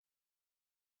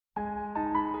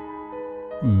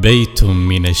بيت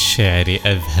من الشعر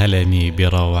أذهلني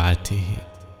بروعته،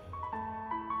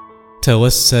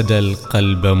 توسد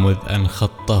القلب مذ أن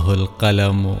خطه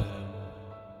القلم،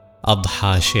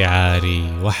 أضحى شعاري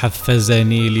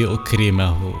وحفزني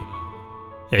لأكرمه،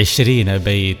 20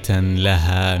 بيتا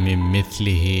لها من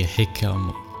مثله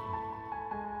حكم.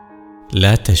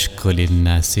 لا تشكو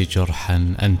للناس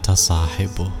جرحا أنت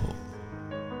صاحبه،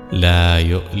 لا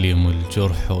يؤلم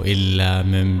الجرح إلا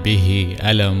من به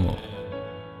ألم.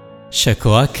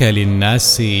 شكواك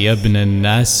للناس يا ابن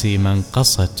الناس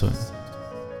منقصة،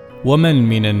 ومن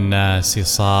من الناس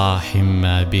صاح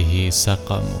ما به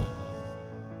سقم.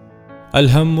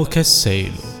 الهم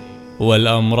كالسيل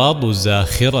والأمراض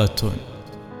زاخرة،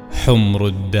 حمر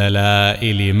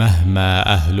الدلائل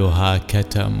مهما أهلها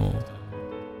كتموا.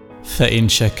 فإن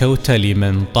شكوت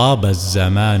لمن طاب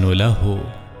الزمان له،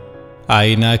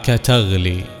 عيناك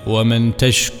تغلي ومن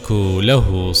تشكو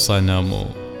له صنم.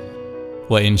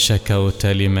 وإن شكوت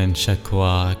لمن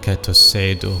شكواك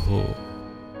تسعده،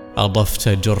 أضفت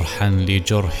جرحا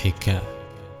لجرحك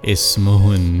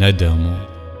اسمه الندم.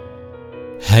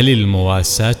 هل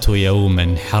المواساة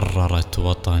يوما حررت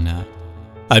وطنا،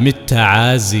 أم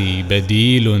التعازي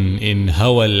بديل إن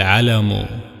هوى العلم؟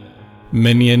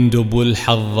 من يندب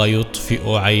الحظ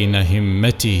يطفئ عين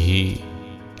همته،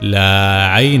 لا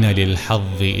عين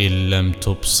للحظ إن لم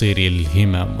تبصر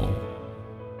الهمم.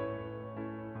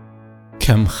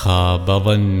 كم خاب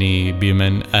ظني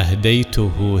بمن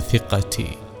أهديته ثقتي،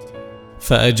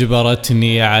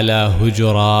 فأجبرتني على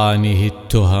هجرانه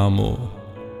التهم.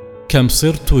 كم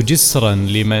صرت جسرا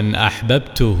لمن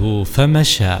أحببته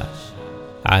فمشى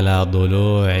على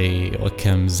ضلوعي،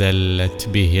 وكم زلت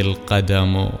به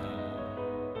القدم.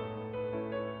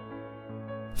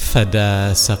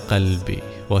 فداس قلبي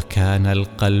وكان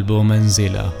القلب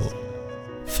منزله،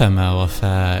 فما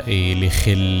وفائي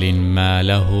لخل ما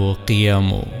له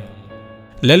قيم.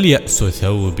 لا اليأس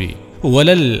ثوبي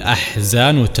ولا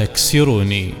الأحزان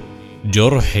تكسرني،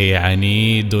 جرحي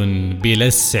عنيد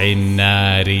بلسع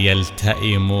النار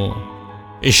يلتئم.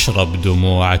 اشرب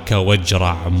دموعك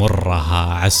واجرع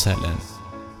مرها عسلا،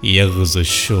 يغزو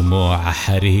الشموع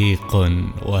حريق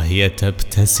وهي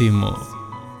تبتسم.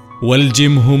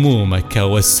 والجم همومك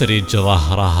واسرج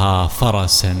ظهرها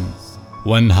فرسا،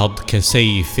 وانهض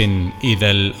كسيف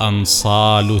إذا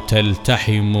الأنصال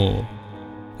تلتحم.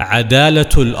 عدالة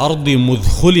الأرض مذ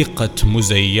خلقت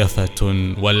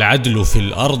مزيفة، والعدل في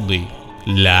الأرض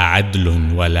لا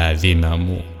عدل ولا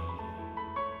ذمم.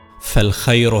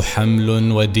 فالخير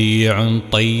حمل وديع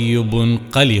طيب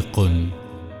قلق،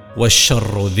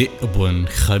 والشر ذئب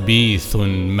خبيث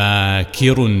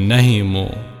ماكر نهم.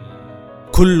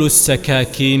 كل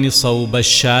السكاكين صوب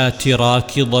الشاة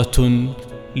راكضة،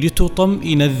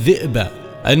 لتطمئن الذئب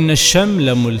أن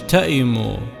الشمل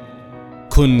ملتئم.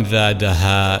 كن ذا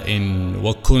دهاء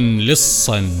وكن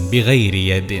لصا بغير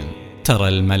يد، ترى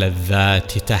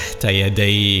الملذات تحت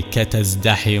يديك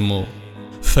تزدحم.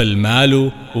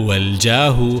 فالمال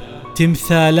والجاه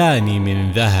تمثالان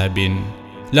من ذهب،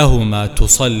 لهما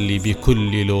تصلي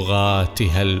بكل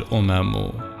لغاتها الأمم.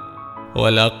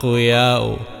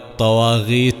 والأقوياء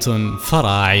طواغيت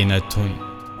فراعنة،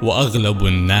 وأغلب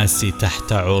الناس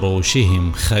تحت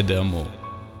عروشهم خدم.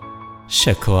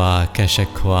 شكواك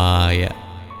شكواي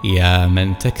يا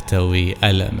من تكتوي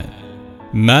ألما،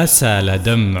 ما سال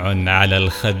دمع على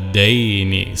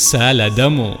الخدين سال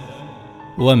دم.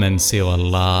 ومن سوى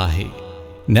الله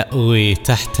نأوي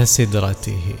تحت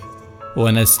سدرته،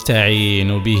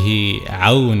 ونستعين به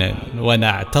عونا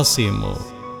ونعتصم.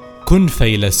 كن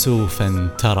فيلسوفا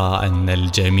ترى أن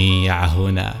الجميع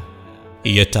هنا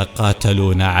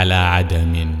يتقاتلون على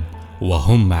عدم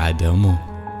وهم عدم.